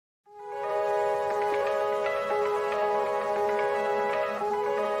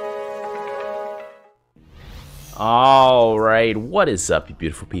Alright, what is up, you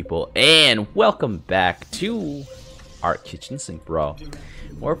beautiful people, and welcome back to our kitchen sink brawl.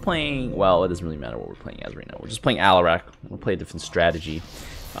 We're playing, well, it doesn't really matter what we're playing as right now. We're just playing Alarak. We'll play a different strategy.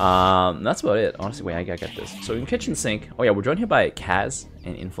 That's about it. Honestly, wait, I got this. So in kitchen sink, oh yeah, we're joined here by Kaz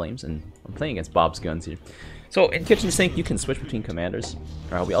and In Flames, and I'm playing against Bob's Guns here. So in kitchen sink, you can switch between commanders.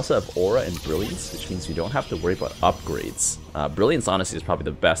 We also have Aura and Brilliance, which means you don't have to worry about upgrades. Brilliance, honestly, is probably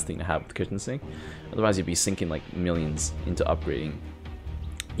the best thing to have with the kitchen sink. Otherwise, you'd be sinking like millions into upgrading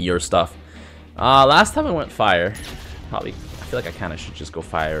your stuff. Last time I went fire, probably, I feel like I kind of should just go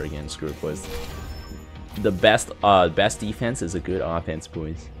fire again. Screw it, boys. The best defense is a good offense,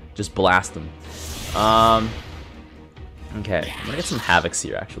 boys. Just blast them. Okay, I'm gonna get some Havocs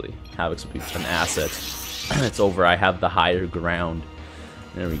here. Actually, Havocs would be an asset. It's over. I have the higher ground.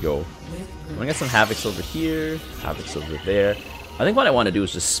 There we go. I'm gonna get some Havocs over here, Havocs over there. I think what I want to do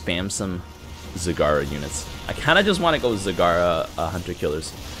is just spam some Zagara units. I kind of just want to go Zagara Hunter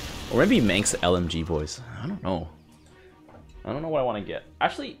Killers. Or maybe Manx LMG boys. I don't know. I don't know what I want to get.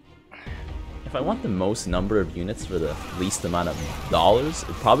 Actually, if I want the most number of units for the least amount of dollars,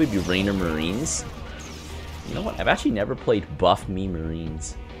 it'd probably be Rainer Marines. You know what? I've actually never played Buff Me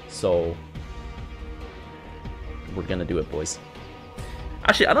Marines. So we're gonna do it, boys.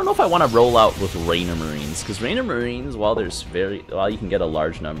 Actually, I don't know if I want to roll out with Rainer Marines, because Rainer Marines, while you can get a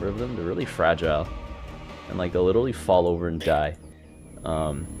large number of them, they're really fragile, and like they'll literally fall over and die.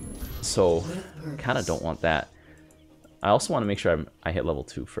 So kind of don't want that. I also want to make sure I hit level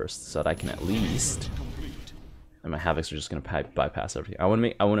 2 first, so that I can at least. And my Havocs are just gonna bypass everything. I want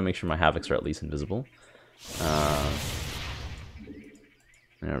to make sure my Havocs are at least invisible.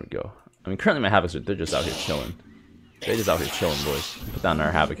 There we go. I mean, currently my Havocs they're just out here chilling. They're just out here chilling, boys. Put down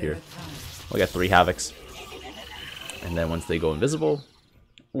our Havoc here. We got 3 Havocs. And then once they go invisible,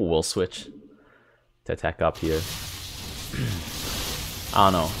 we'll switch to attack up here. I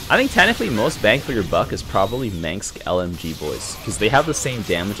don't know. I think technically most bang for your buck is probably Manx LMG, boys. Because they have the same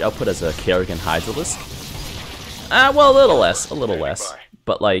damage output as a Kerrigan Hydralisk. Well, a little less.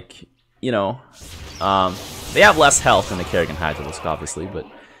 But like, you know, they have less health than the Kerrigan Hydralisk, obviously, but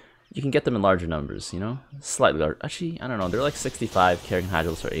you can get them in larger numbers, you know? Slightly larger. Actually, I don't know. They're like 65. Kerrigan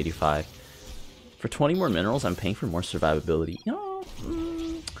Hydralisk are 85. For 20 more minerals, I'm paying for more survivability. You know,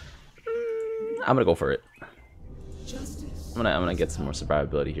 I'm gonna go for it. I'm gonna get some more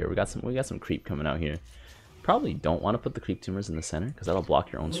survivability here. We got some creep coming out here. Probably don't want to put the creep tumors in the center because that'll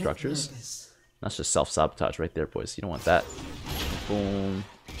block your own structures. That's just self-sabotage right there, boys. You don't want that. Boom.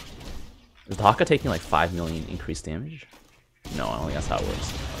 Is the Haka taking like 5 million increased damage? No, I don't think that's how it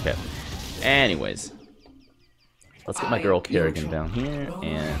works. Okay. Anyways, let's get my girl Kerrigan down here,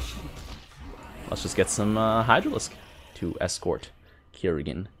 and let's just get some Hydralisk to escort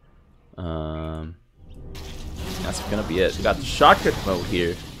Kerrigan. That's gonna be it. We got the shotgun mode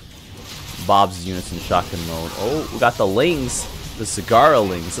here. Bob's units in shotgun mode. Oh, we got the Lings, the Zagara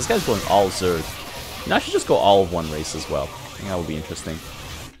Lings. This guy's going all Zerg. And I should just go all of one race as well. I think that would be interesting.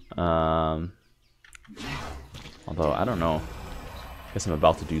 Although, I don't know. I guess I'm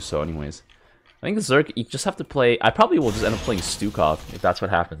about to do so anyways. I think the Zerg, you just have to play. I probably will just end up playing Stukov if that's what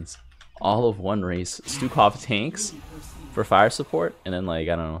happens. All of one race. Stukov tanks for fire support, and then like,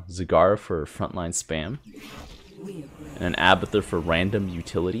 I don't know, Zagara for frontline spam. And an Abathur for random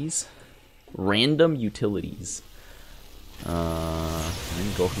utilities. Random utilities. And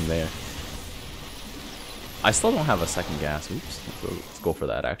then go from there. I still don't have a second gas. Oops. Let's go for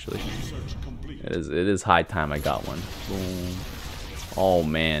that, actually. It is high time I got one. Boom. Oh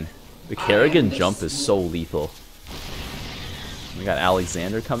man, the Kerrigan jump is so lethal. We got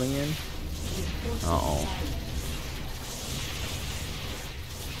Alexander coming in. Uh-oh.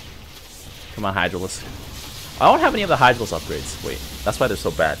 Come on, Hydralisk. I don't have any of the Hydralisk upgrades. Wait, that's why they're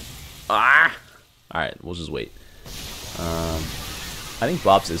so bad. Ah! Alright, we'll just wait. I think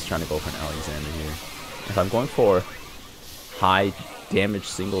Bob's is trying to go for an Alexander here. If I'm going for high damage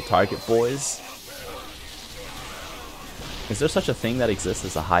single target, boys. Is there such a thing that exists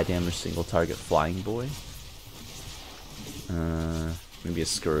as a high damage single target flying boy? Maybe a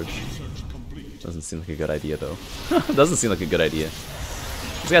Scourge. Doesn't seem like a good idea though. Doesn't seem like a good idea.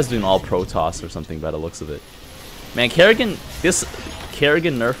 This guy's doing all Protoss or something by the looks of it. Man, Kerrigan, this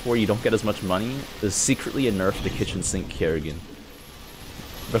Kerrigan nerf where you don't get as much money is secretly a nerf to kitchen sink Kerrigan.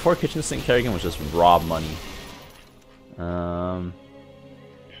 Before kitchen sink Kerrigan was just raw money. Might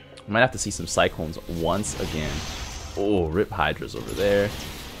have to see some Cyclones once again. Oh, rip Hydras over there.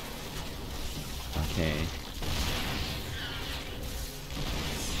 Okay.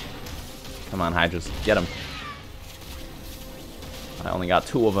 Come on, Hydras. Get them. I only got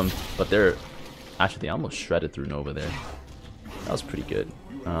 2 of them, but they're Actually, they almost shredded through Nova there. That was pretty good.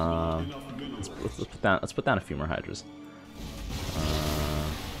 Let's put down a few more Hydras.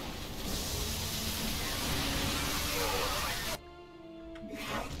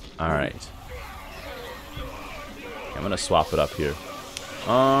 Alright. I'm gonna swap it up here.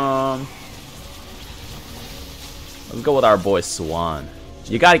 Let's go with our boy Swan.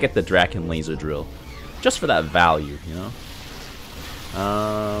 You gotta get the Draken Laser Drill. Just for that value, you know?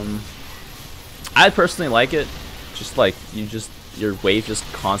 I personally like it. Just like, your wave just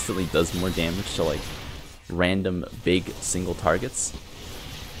constantly does more damage to like random big single targets.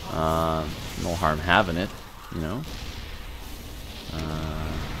 No harm having it, you know?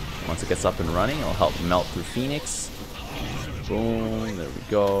 Once it gets up and running, it'll help melt through Phoenix. Boom, there we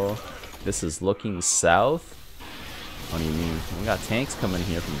go. This is looking south. What do you mean? We got tanks coming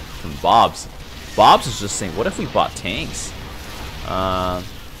here from Bob's. Bob's is just saying, what if we bought tanks? And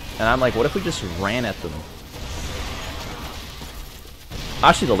I'm like, what if we just ran at them?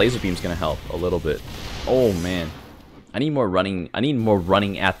 Actually, the laser beam's gonna help a little bit. Oh man, I need more running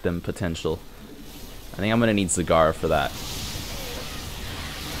at them potential. I think I'm gonna need Zagara for that.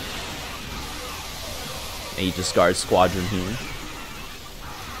 Aegis Guard Squadron here.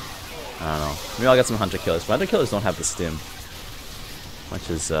 I don't know. Maybe I'll get some Hunter Killers. But Hunter Killers don't have the stim, which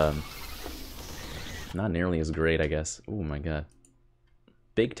is not nearly as great, I guess. Oh my god.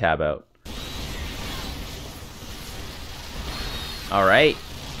 Big tab out. Alright.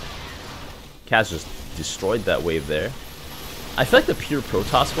 Kaz just destroyed that wave there. I feel like the pure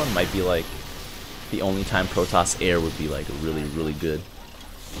Protoss one might be like the only time Protoss Air would be like really, really good.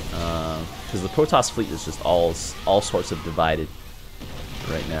 Because the Protoss fleet is just all sorts of divided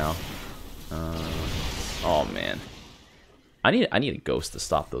right now. Oh man, I need a ghost to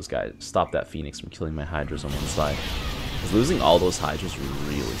stop those guys, stop that Phoenix from killing my Hydras on one side. Because losing all those Hydras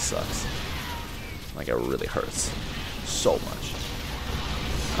really sucks. Like it really hurts so much.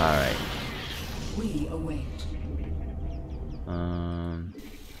 All right. We await.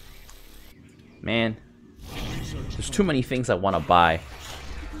 Man, there's too many things I want to buy.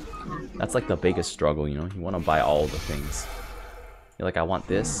 That's like the biggest struggle, you know? You want to buy all the things. You're like, I want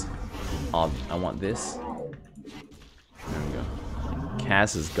this. I want this. There we go.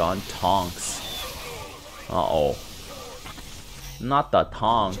 Kaz is gone. Tonks. Uh-oh. Not the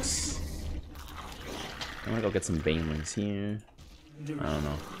Tonks. I'm gonna go get some Banelings here. I don't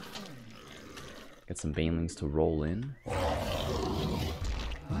know. Get some Banelings to roll in.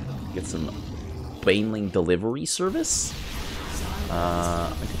 Get some Baneling delivery service.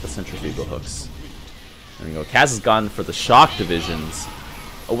 I get the centrifugal hooks. There we go. Kaz has gone for the shock divisions.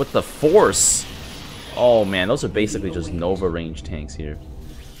 Oh, with the force. Oh man, those are basically just Nova range tanks here.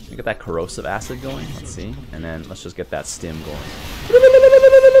 Let me get that corrosive acid going. Let's see. And then let's just get that stim going.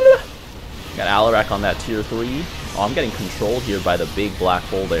 Got Alarak on that tier 3. Oh, I'm getting controlled here by the big black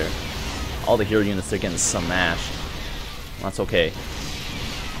hole there. All the hero units are getting smashed. That's okay.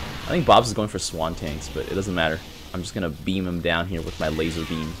 I think Bob's is going for Swan tanks, but it doesn't matter. I'm just gonna beam him down here with my laser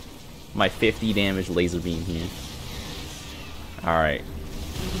beam. My 50 damage laser beam here. Alright.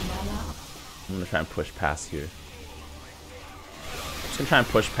 I'm gonna try and push past here. Just gonna try and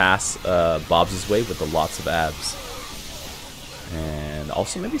push past Bob's way with the lots of abs. And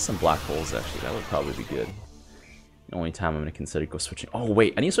also maybe some black holes actually. That would probably be good. The only time I'm gonna consider go switching. Oh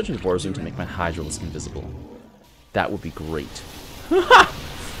wait, I need to switch into Warzone to make my Hydrals invisible. That would be great.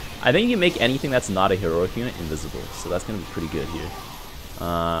 I think you can make anything that's not a heroic unit invisible, so that's gonna be pretty good here.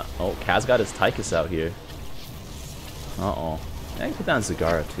 Oh, Kaz got his Tychus out here. Uh-oh. I can put down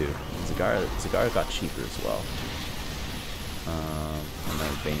Zagara too. Zagara got cheaper as well.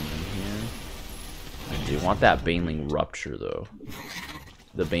 Another Baneling here. I do want that Baneling Rupture though.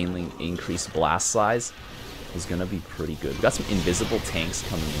 The Baneling increased blast size is gonna be pretty good. We got some invisible tanks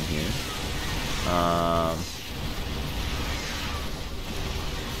coming in here. I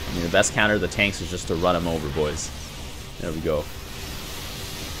mean, the best counter of the tanks is just to run them over, boys. There we go.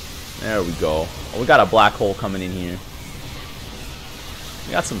 There we go. Oh, we got a black hole coming in here.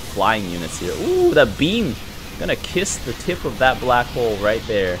 We got some flying units here. Ooh, that beam. Gonna kiss the tip of that black hole right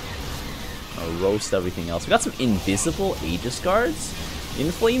there. I'll roast everything else. We got some invisible Aegis Guards.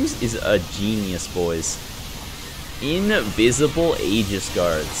 Inflames is a genius, boys. Invisible Aegis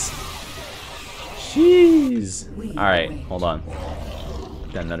Guards. Jeez. Alright, hold on.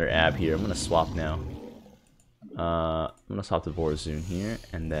 Got another ab here. I'm gonna swap now. I'm gonna swap to Warzone here,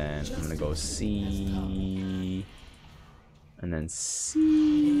 and then I'm gonna go C, and then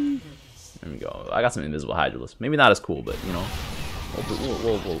C. There we go. I got some invisible Hydralis. Maybe not as cool, but you know,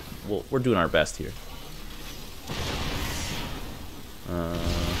 we're doing our best here.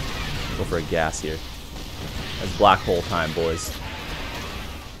 Go for a gas here. That's black hole time, boys.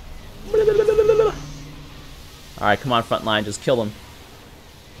 Alright, come on, front line. Just kill him.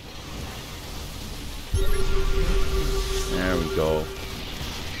 There we go.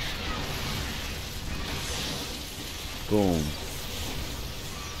 Boom.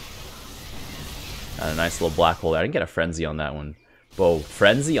 Got a nice little black hole there. I didn't get a frenzy on that one. Whoa,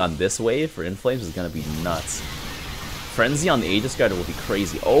 frenzy on this wave for Inflames is gonna be nuts. Frenzy on the Aegis Guard will be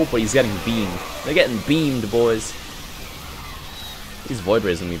crazy. Oh, but he's getting beamed. They're getting beamed, boys. These Void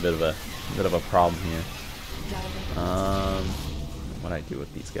Rays are gonna be a bit of a problem here. What do I do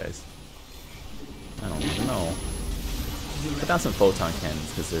with these guys? I don't even know. Put down some photon cannons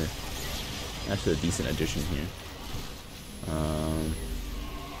because they're actually a decent addition here.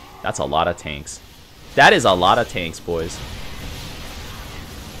 That's a lot of tanks. That is a lot of tanks, boys.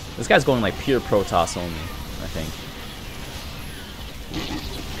 This guy's going like pure Protoss only, I think.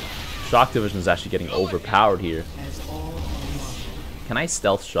 Shock Division is actually getting overpowered here. Can I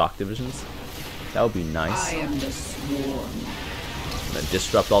stealth Shock Divisions? That would be nice. I'm gonna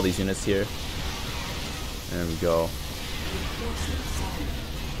disrupt all these units here. There we go.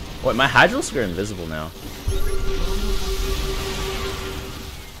 Wait, my Hydralisks are invisible now.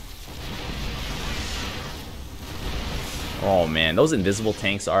 Oh man, those invisible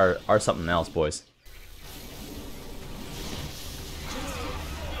tanks are something else, boys.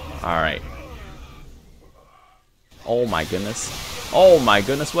 Alright. Oh my goodness. Oh my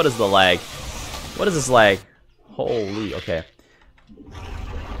goodness, what is the lag? What is this lag? Holy, okay.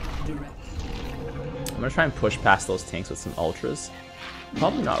 I'm gonna try and push past those tanks with some Ultras.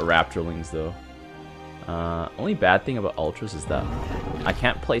 Probably not Raptorlings though. Only bad thing about Ultras is that I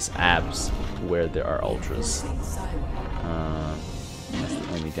can't place abs where there are Ultras. That's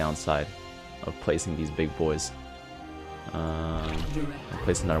the only downside of placing these big boys. I'll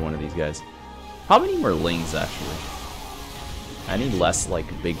place another one of these guys. Probably need more Lings actually. I need less like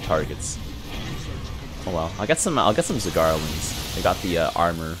big targets. Oh well, I'll get some Zagara Lings. They got the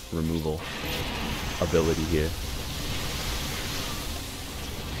armor removal ability here.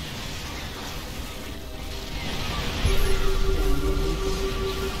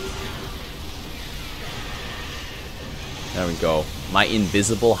 There we go. My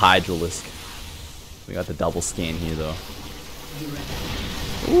invisible Hydralisk. We got the double scan here though.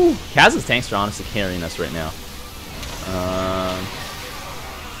 Ooh, Kaz's tanks are honestly carrying us right now.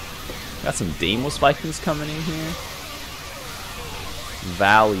 Got some Deimos Vikings coming in here.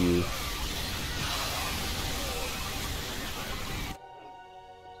 Value.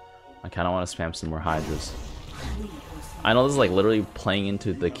 I kind of want to spam some more Hydras. I know this is like literally playing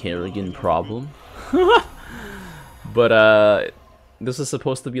into the Kerrigan problem. But this was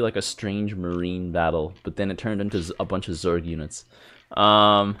supposed to be like a strange marine battle, but then it turned into a bunch of Zerg units.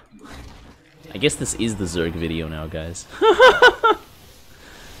 I guess this is the Zerg video now, guys.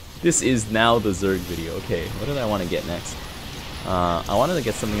 This is now the Zerg video. Okay, what did I want to get next? I wanted to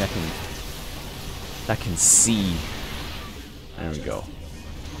get something that can see. There we go.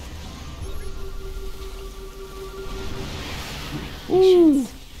 Ooh.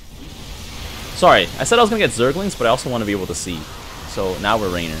 Sorry, I said I was gonna get Zerglings, but I also want to be able to see. So now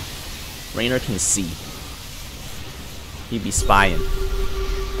we're Raynor. Raynor can see. He'd be spying.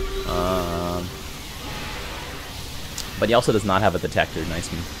 But he also does not have a detector.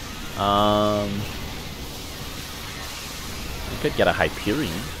 Nice move. I could get a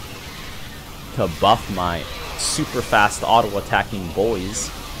Hyperion to buff my super fast auto attacking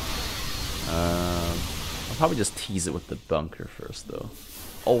boys. I'll probably just tease it with the bunker first though.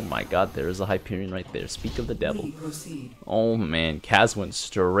 Oh my god, there is a Hyperion right there. Speak of the devil. Oh man, Kaz went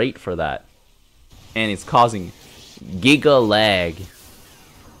straight for that. And it's causing giga lag.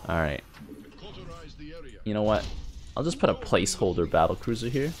 Alright. You know what? I'll just put a placeholder battlecruiser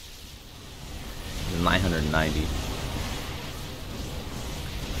here. 990.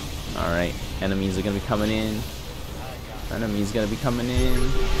 Alright, enemies are gonna be coming in. Enemies gonna be coming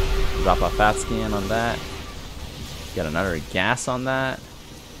in. Drop a fat scan on that. Get another gas on that.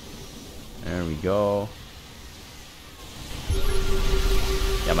 There we go.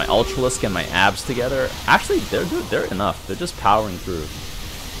 Yeah, my Ultralisk and my abs together. Actually, they're enough. They're just powering through.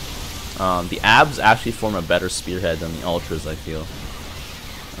 The abs actually form a better spearhead than the Ultras, I feel.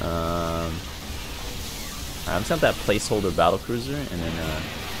 I'm just gonna have that placeholder battlecruiser, and then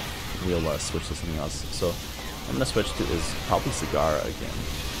we'll switch to something else. So I'm gonna switch to is probably Zagara again.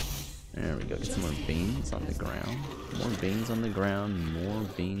 There we go. Get some more veins on the ground. More veins on the ground. More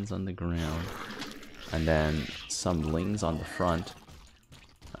veins on the ground. And then some Lings on the front.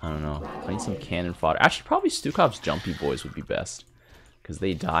 I don't know. I need some cannon fodder. Actually, probably Stukov's Jumpy Boys would be best. because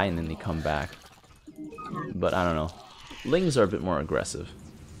they die and then they come back. But I don't know. Lings are a bit more aggressive.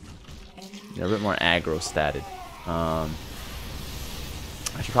 They're a bit more aggro statted. I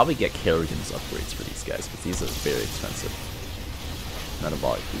should probably get Kerrigan's upgrades for these guys, because these are very expensive.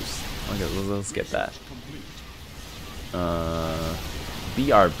 Metabolic boost. Okay, let's get that.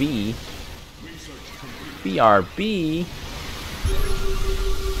 BRB. BRB.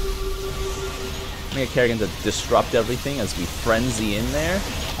 I'm gonna get Kerrigan to disrupt everything as we frenzy in there.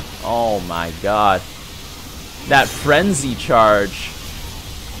 Oh my god. That frenzy charge.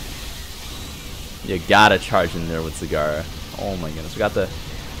 You gotta charge in there with Zagara. Oh my goodness. We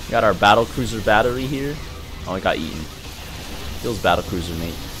got our battle cruiser battery here. Oh, it got eaten. Feels battle cruiser,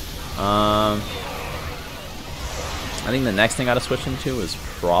 mate. I think the next thing I gotta switch into is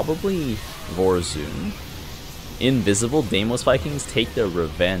probably Vorazun. Invisible Deimos Vikings take their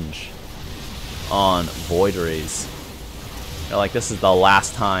revenge on Void Rays. They're like, this is the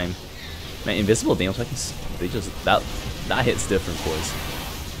last time. Man, Invisible Deimos Vikings, they just that hits different, boys.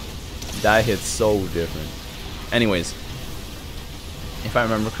 That hits so different. Anyways, if I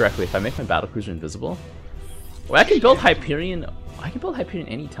remember correctly, if I make my battlecruiser invisible, well, I can build Hyperion. I can build Hyperion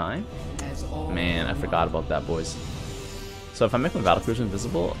anytime. Man, I forgot about that, boys. So if I make my battlecruiser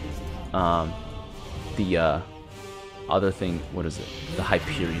invisible, the other thing, what is it? The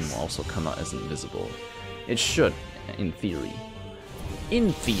Hyperion will also come out as invisible. It should, in theory.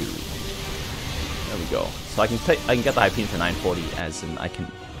 In theory. There we go. So I can get the Hyperion for 940, as in I can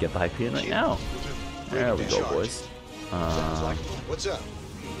get the Hyperion right now. There we go, boys. What's up?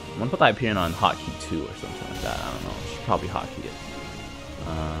 I'm gonna put the Hyperion on hotkey 2 or something like that. I don't know. I should probably hotkey it.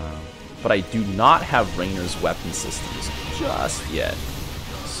 But I do not have Rainer's weapon systems just yet.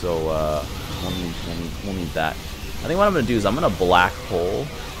 So we'll need that. I think what I'm gonna do is I'm gonna black hole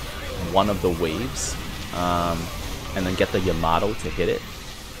one of the waves, and then get the Yamato to hit it,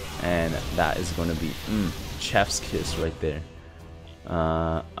 and that is going to be chef's kiss right there.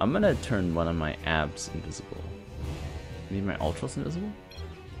 I'm gonna turn one of my abs invisible. Maybe my ultras invisible?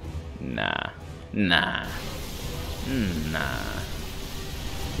 Nah. Nah. Nah.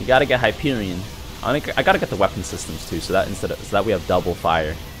 You gotta get Hyperion. I think I gotta get the weapon systems too, so that so that we have double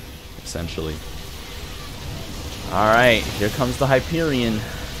fire, essentially. Alright, here comes the Hyperion.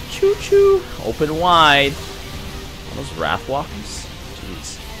 Choo choo! Open wide. Are those Wrathwalkers?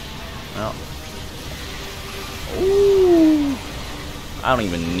 Jeez. Well. Ooh. I don't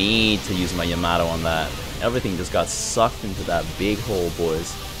even need to use my Yamato on that. Everything just got sucked into that big hole,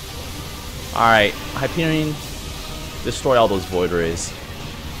 boys. Alright, Hyperion. Destroy all those Void Rays.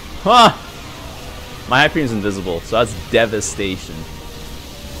 Huh! My Hyperion's invisible, so that's devastation.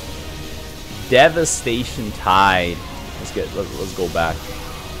 Devastation Tide. Let's go back.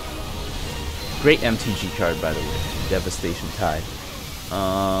 Great MTG card, by the way. Devastation Tide.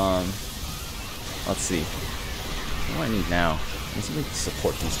 Let's see. What do I need now? I need something to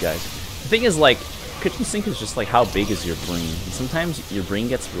support these guys. The thing is, like, kitchen sink is just like, how big is your brain? And sometimes your brain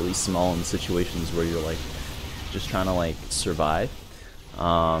gets really small in situations where you're like just trying to like survive.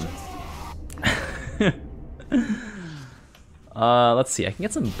 Let's see. I can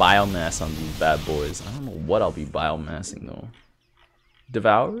get some biomass on these bad boys. I don't know what I'll be biomassing though.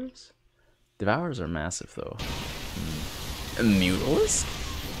 Devourers? Devourers are massive though. Mutalisk?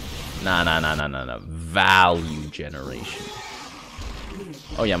 Nah. Value generation.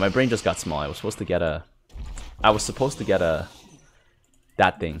 Oh yeah, my brain just got small. I was supposed to get a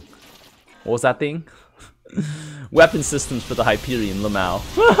that thing. What was that thing? Weapon systems for the Hyperion Lamau.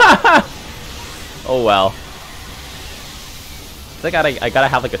 Oh well. I think I gotta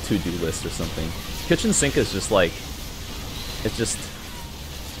have like a to-do list or something. Kitchen sink is just like,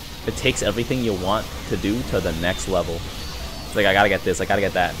 it takes everything you want to do to the next level. It's like, I gotta get this, I gotta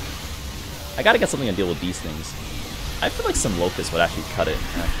get that. I gotta get something to deal with these things. I feel like some Locust would actually cut it,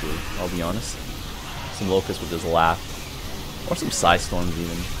 actually, I'll be honest. Some Locust would just laugh. Or some Psystorms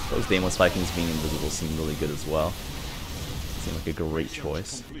even. Those Deimos Vikings being invisible seem really good as well. Seem like a great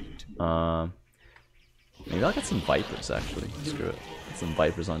choice. Maybe I'll get some Vipers, actually. Screw it. Get some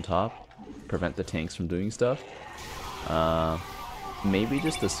Vipers on top. Prevent the tanks from doing stuff. Maybe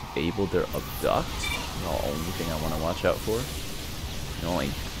just disable their Abduct. The only thing I want to watch out for. You know,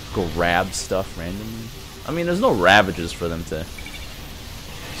 like, grab stuff randomly. I mean, there's no Ravages for them to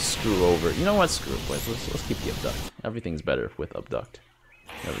screw over. You know what? Screw it, boys. Let's keep the Abduct. Everything's better with Abduct.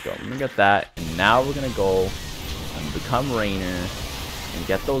 There we go. I'm gonna get that, and now we're gonna go and become Rainer and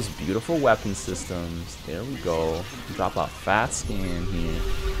get those beautiful weapon systems. There we go. Drop a fat scan here.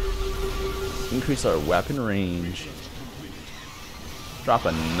 Increase our weapon range. Drop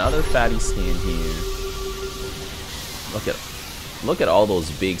another fatty scan here. Look at Look at all those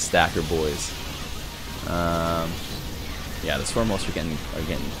big stacker boys. Yeah, the Stormhosts are getting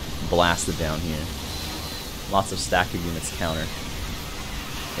blasted down here. Lots of stacker units counter.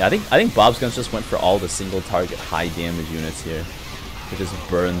 Yeah, I think Bob's guns just went for all the single target high damage units here to just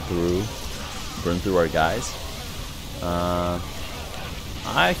burn through our guys.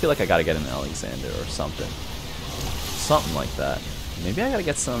 I feel like I gotta get an Alexander or something like that. Maybe I gotta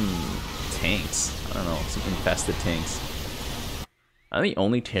get some tanks. I don't know, some infested tanks. I think the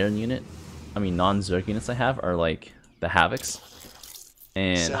only Terran unit, I mean non-ZERG units I have are like the Havocs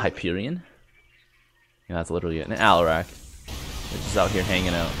and Hyperion. Yeah, that's literally it. And Alarak, which is out here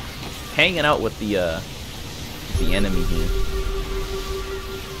hanging out with the enemy here.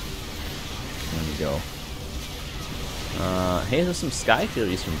 There we go. Hey, there's some Sky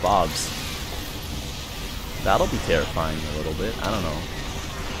Furies from Bob's. That'll be terrifying a little bit. I don't know.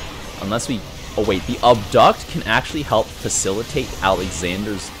 Unless we... Oh wait, the Abduct can actually help facilitate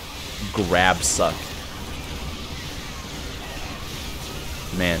Alexander's grab suck.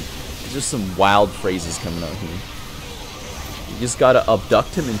 Man, there's just some wild phrases coming out here. You just gotta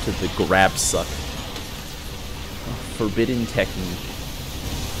abduct him into the grab suck. Forbidden technique.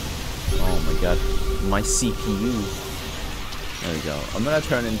 Oh my god. My CPU. There we go. I'm gonna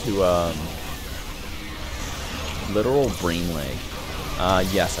turn into literal brain lag.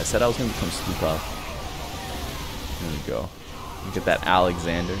 Yes, I said I was gonna become Stupa. There we go. Look at that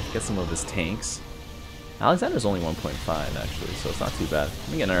Alexander. Get some of his tanks. Alexander's only 1.5 actually, so it's not too bad. Let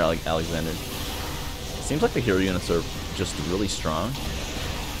me get another Alexander. Seems like the hero units are just really strong.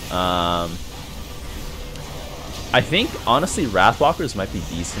 I think honestly Wrathwalkers might be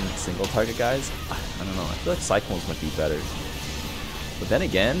decent single target guys. I don't know. I feel like Cyclones might be better. But then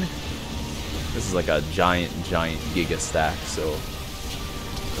again, this is like a giant giga stack, so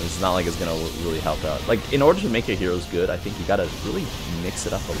it's not like it's gonna really help out. Like, in order to make your heroes good, I think you gotta really mix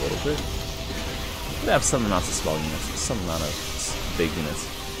it up a little bit. You gotta have some amounts of small units, some amount of big units.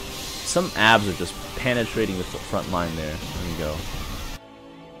 Some abs are just penetrating the front line there. There we go.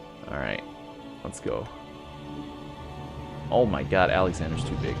 Alright, let's go. Oh my god, Alexander's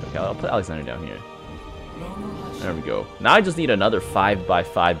too big. Okay, I'll put Alexander down here. There we go. Now I just need another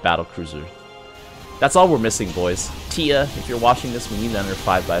 5x5 battlecruiser. That's all we're missing, boys. Tia, if you're watching this, we need another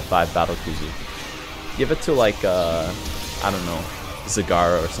 5x5 battlecruiser. Give it to like, I don't know,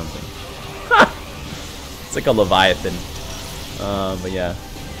 Zagara or something. It's like a Leviathan. But yeah.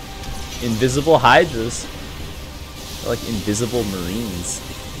 Invisible Hydras. They're like invisible Marines.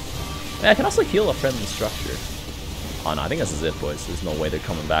 Yeah, I can also heal a friendly structure. Oh no, I think this is it, boys. There's no way they're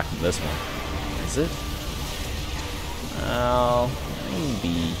coming back from this one. Is it? Well,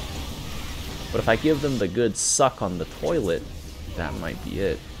 maybe. But if I give them the good suck on the toilet, that might be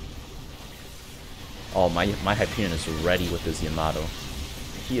it. Oh, my Hyperion is ready with his Yamato.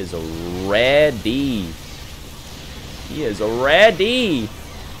 He is ready. He is ready.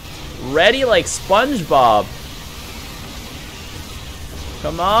 Ready like SpongeBob.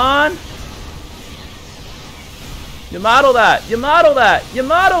 Come on. Yamato that. Yamato that.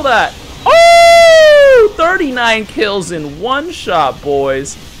 Yamato that. Oh! 39 kills in one shot,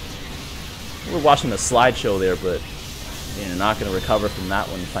 boys. We're watching the slideshow there, but you're not going to recover from that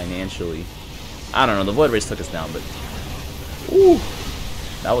one financially. I don't know. The Void Race took us down, but ooh,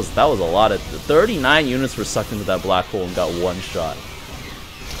 that was a lot of 39 units were sucked into that black hole and got one shot.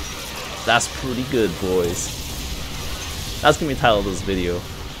 That's pretty good, boys. That's gonna be the title of this video.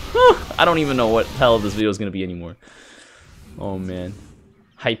 I don't even know what the title of this video is gonna be anymore. Oh man,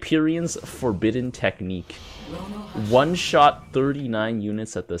 Hyperion's Forbidden Technique. One shot 39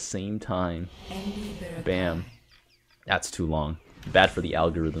 units at the same time. Bam. That's too long. Bad for the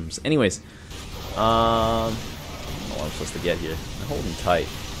algorithms. Anyways, what am I supposed to get here? I'm holding tight.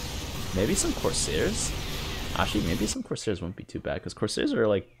 Maybe some Corsairs? Actually, maybe some Corsairs won't be too bad, because Corsairs are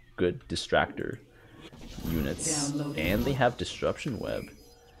like good distractor units. And they have Disruption Web.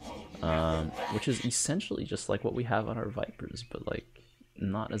 Which is essentially just like what we have on our Vipers, but like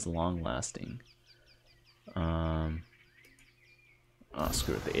not as long lasting. Oh,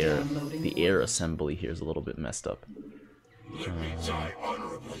 screw it. The air assembly here is a little bit messed up. There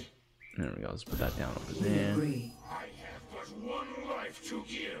we go. Let's put that down over there.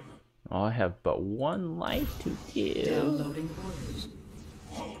 Oh, I have but one life to give. There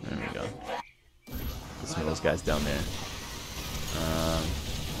we go. Put some of those guys down there.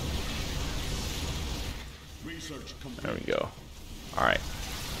 There we go. All right.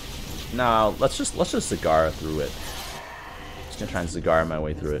 Now let's just Zagara through it. Just gonna try and Zagara my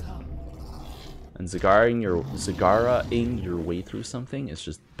way through it. And Zagara-ing your way through something is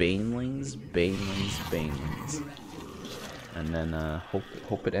just banelings, banelings, banelings. and then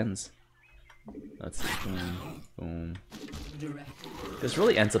hope it ends. Let's see. Boom, boom. This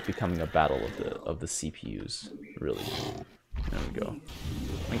really ends up becoming a battle of the CPUs. Really. There we go.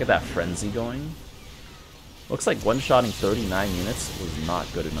 Let me get that frenzy going. Looks like one-shotting 39 units was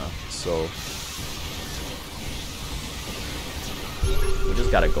not good enough, so we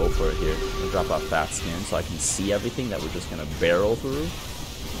just gotta go for it here. We'll drop out fat skin so I can see everything that we're just gonna barrel through.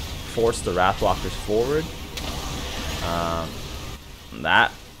 Force the Wrathwalkers forward.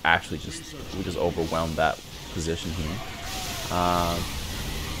 That actually we just overwhelmed that position here. I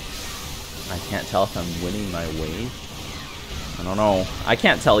can't tell if I'm winning my wave. I don't know. I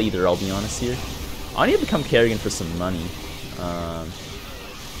can't tell either, I'll be honest here. I need to become Kerrigan for some money.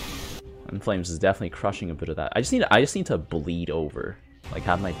 And Flames is definitely crushing a bit of that. I just need to bleed over. Like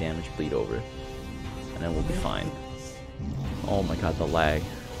have my damage bleed over. And then we'll be fine. Oh my god, the lag.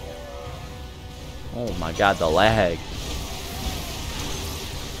 Oh my god, the lag.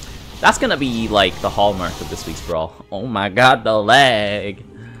 That's gonna be like the hallmark of this week's brawl. Oh my god, the lag.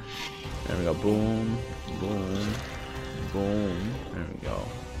 There we go. Boom, boom, boom. There we go.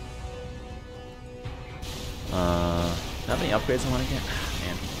 How many upgrades I want to get?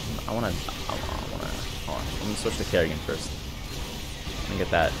 Man, I wanna. Hold on. Let me switch to Kerrigan first. Let me get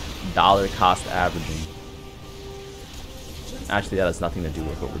that dollar cost averaging. Actually, that has nothing to do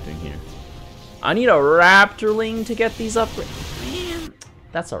with what we're doing here. I need a Raptorling to get these upgrades. Man,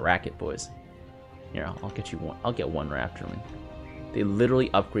 that's a racket, boys. Here, I'll get you one. I'll get one Raptorling. They literally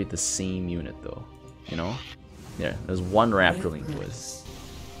upgrade the same unit, though. You know? There's one Raptorling, boys.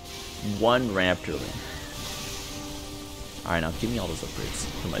 One Raptorling. Alright, now give me all those upgrades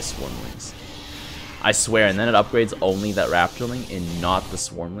for my Swarmlings. I swear, and then it upgrades only that Raptorling and not the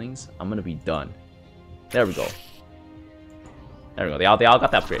Swarmlings. I'm gonna be done. There we go. There we go. They all got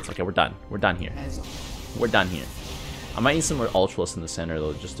the upgrades. Okay, we're done. We're done here. We're done here. I might need some more Ultralists in the center,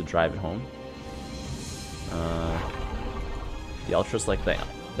 though, just to drive it home. The Ultras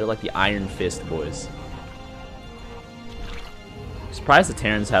they're like the Iron Fist boys. I'm surprised the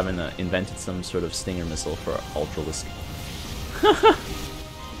Terrans haven't invented some sort of Stinger missile for Ultralisk.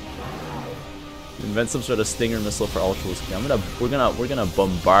 Invent some sort of Stinger missile for Ultralisk. We're gonna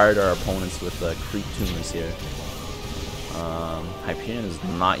bombard our opponents with creep tumors here. Hyperion is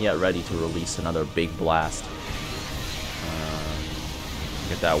not yet ready to release another big blast.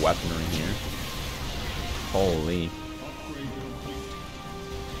 Get that weaponry here. Holy.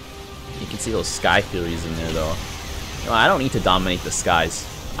 You can see those Sky Furies in there, though. You know, I don't need to dominate the skies.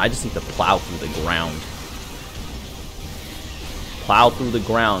 I just need to plow through the ground. Plow through the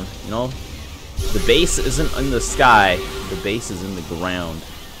ground, you know? The base isn't in the sky. The base is in the ground.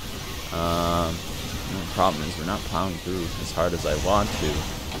 The problem is we're not plowing through as hard as I want to.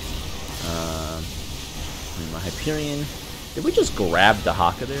 My Hyperion. Did we just grab the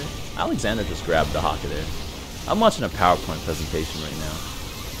Haka there? Alexander just grabbed the Haka there. I'm watching a PowerPoint presentation right now.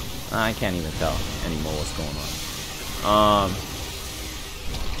 I can't even tell anymore what's going on.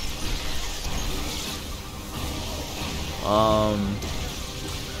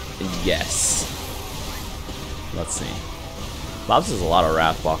 Yes. Let's see. Bob's has a lot of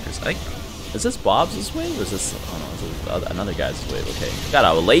Wrathwalkers. I think, is this Bob's wave or is this? Oh no, this is another guy's wave. Okay, we got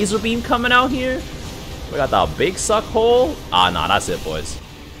a laser beam coming out here. We got that big suck hole. Ah, nah, that's it, boys.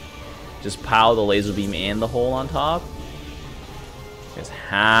 Just pow the laser beam and the hole on top.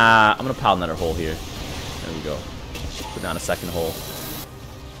 I'm gonna pow another hole here. There we go. Put down a second hole.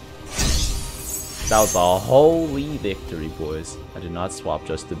 That was a holy victory, boys. I did not swap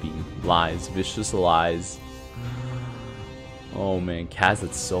just to beat lies, vicious lies. Oh man, Kaz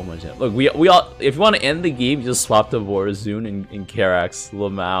did so much. Look, we all. If you want to end the game, you just swap to Vorazun and Karax,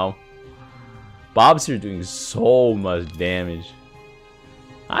 Lamau. Bob's here doing so much damage.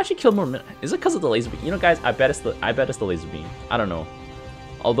 I actually killed more. Is it because of the laser beam? You know, guys, I bet it's the laser beam. I don't know.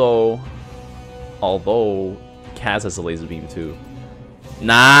 Although Kaz has a laser beam too.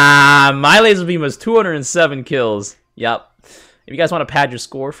 Nah, my laser beam was 207 kills. Yep. If you guys want to pad your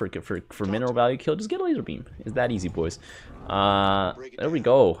score for mineral value kill, just get a laser beam. It's that easy, boys. There we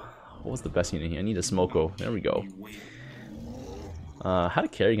go. What was the best unit here? I need a Smoko. There we go. How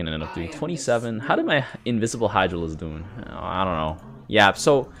did Kerrigan end up doing? 27. How did my Invisible Hydralisk doing? I don't know. Yeah,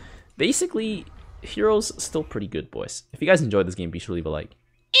 so basically, Heroes still pretty good, boys. If you guys enjoyed this game, be sure to leave a like.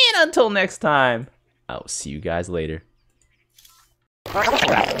 And until next time, I'll see you guys later.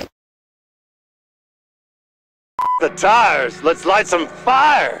 The tires. Let's light some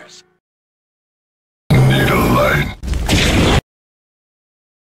fires. Need a light.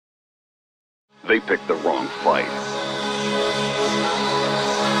 They picked the wrong fight.